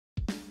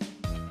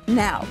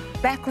Now,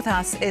 back with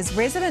us is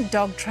resident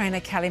dog trainer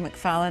Kelly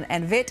McFarlane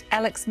and vet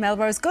Alex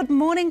Melrose. Good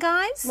morning,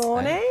 guys.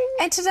 Morning.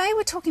 And today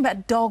we're talking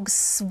about dogs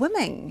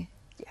swimming.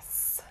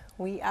 Yes,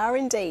 we are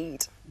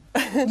indeed.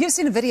 You've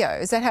seen a video.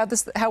 Is that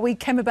how we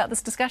came about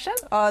this discussion?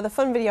 The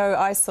fun video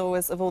I saw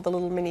was of all the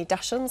little mini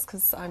Dachshunds,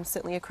 because I'm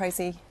certainly a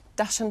crazy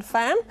Dachshund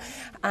fan,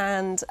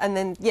 and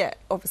then yeah,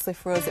 obviously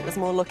for us it was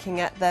more looking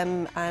at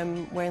them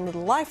wearing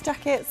little life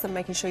jackets and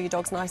making sure your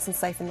dog's nice and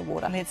safe in the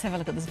water. Let's have a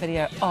look at this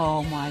video.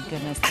 Oh my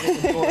goodness, that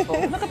is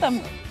adorable. Look at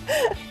them.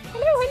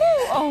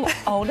 Hello.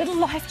 Oh, little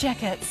life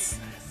jackets.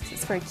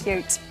 It's very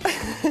cute.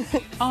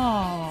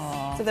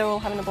 Oh. So they're all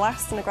having a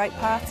blast and a great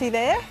party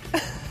there.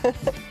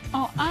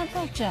 Oh, aren't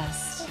they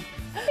just?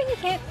 I think you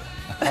can.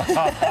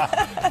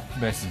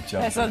 Massive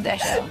jump. That's on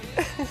Dachshund.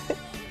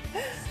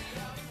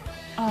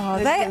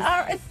 Oh, they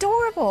are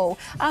adorable.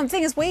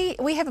 Thing is,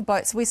 we have a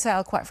boat, so we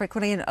sail quite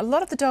frequently, and a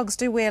lot of the dogs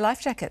do wear life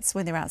jackets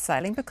when they're out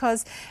sailing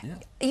because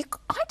I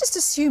just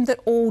assume that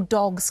all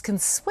dogs can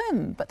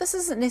swim, but this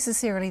isn't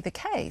necessarily the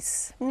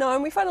case. No,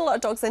 and we find a lot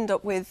of dogs end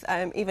up with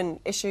even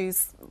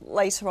issues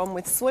later on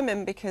with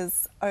swimming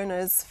because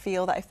owners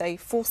feel that if they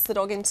force the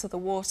dog into the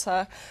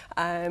water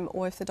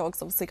or if the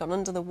dog's obviously gone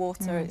under the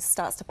water, it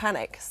starts to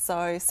panic.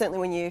 So certainly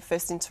when you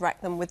first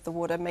interact them with the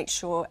water, make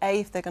sure,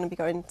 A, if they're going to be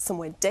going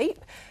somewhere deep,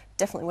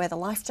 definitely wear the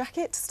life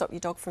jacket to stop your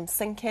dog from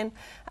sinking,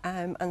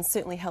 and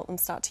certainly help them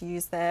start to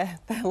use their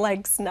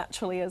legs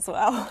naturally as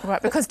well.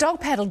 Right, because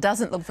dog paddle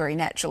doesn't look very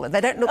natural. They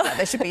don't look like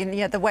they should be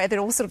in the way they're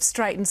all sort of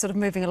straight and sort of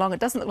moving along. It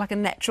doesn't look like a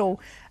natural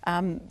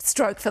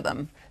stroke for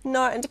them.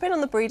 No, and depending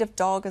on the breed of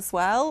dog as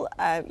well,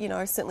 you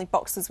know, certainly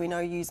boxers we know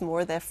use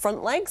more of their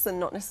front legs and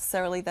not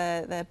necessarily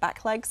their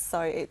back legs,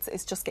 so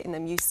it's just getting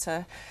them used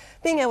to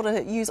being able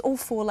to use all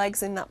four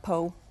legs in that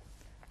pool.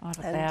 Oh,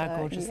 but they are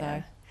gorgeous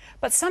though.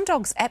 But some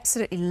dogs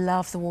absolutely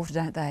love the water,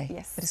 don't they?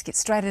 Yes. They just get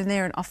straight in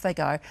there and off they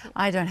go.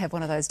 I don't have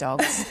one of those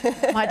dogs.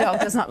 My dog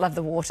does not love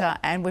the water,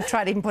 and we've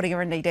tried even putting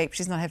her in knee deep.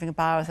 She's not having a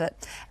bar with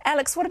it.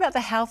 Alex, what about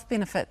the health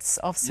benefits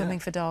of swimming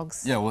for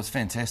dogs? Yeah, well, it's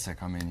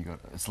fantastic. I mean,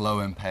 it's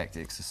low impact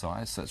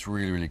exercise, so it's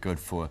really, really good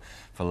for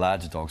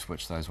larger dogs,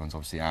 which those ones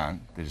obviously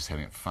aren't. They're just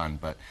having it fun.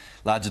 But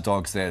larger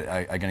dogs that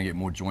are going to get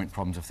more joint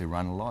problems if they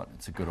run a lot,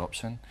 it's a good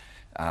option.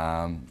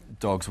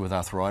 Dogs with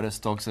arthritis,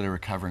 dogs that are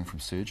recovering from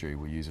surgery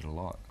will use it a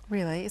lot.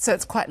 Really? So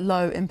it's quite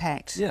low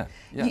impact? Yeah.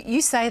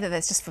 You say that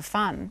that's just for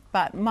fun,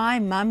 but my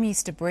mum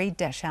used to breed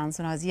Dachshunds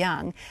when I was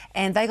young,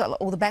 and they got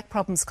all the back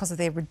problems because of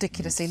their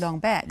ridiculously long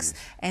backs,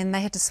 and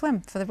they had to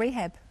swim for the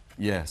rehab.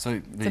 Yeah,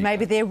 so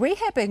maybe they're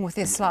rehabbing with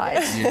their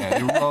slides.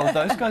 Yeah, well,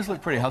 those guys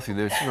look pretty healthy.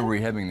 They're sort of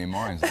rehabbing their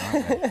minds,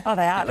 aren't they? Oh,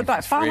 they are. Look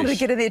like fun to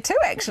get in there too,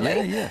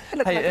 actually. Yeah.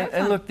 Hey,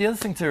 and look, the other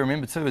thing to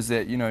remember too is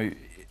that, you know,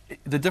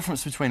 the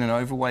difference between an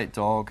overweight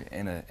dog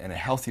and a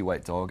healthy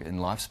weight dog in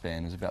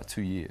lifespan is about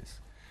 2 years.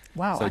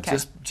 Wow, so okay.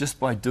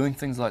 just by doing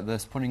things like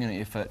this, putting in an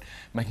effort,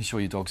 making sure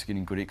your dog's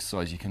getting good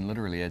exercise, you can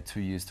literally add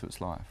 2 years to its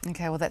life.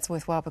 Okay, well, that's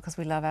worthwhile because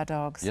we love our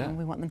dogs and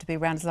we want them to be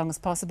around as long as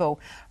possible.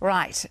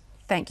 Right,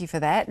 thank you for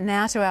that.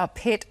 Now to our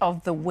pet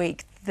of the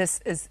week.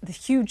 This is the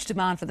huge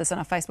demand for this on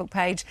our Facebook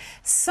page.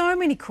 So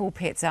many cool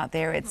pets out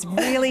there. It's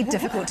really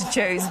difficult to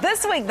choose.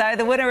 This week, though,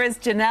 the winner is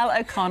Janelle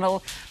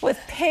O'Connell with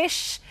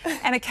Pesh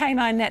and a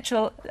Canine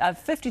Natural. A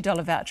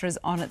 $50 voucher is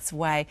on its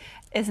way.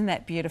 Isn't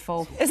that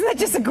beautiful? Isn't that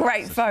just a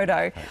great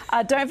photo?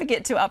 Don't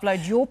forget to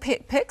upload your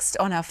pet pics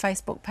on our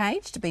Facebook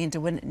page to be in to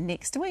win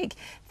next week.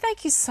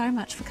 Thank you so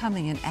much for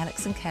coming in,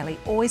 Alex and Kelly.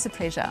 Always a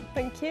pleasure.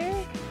 Thank you.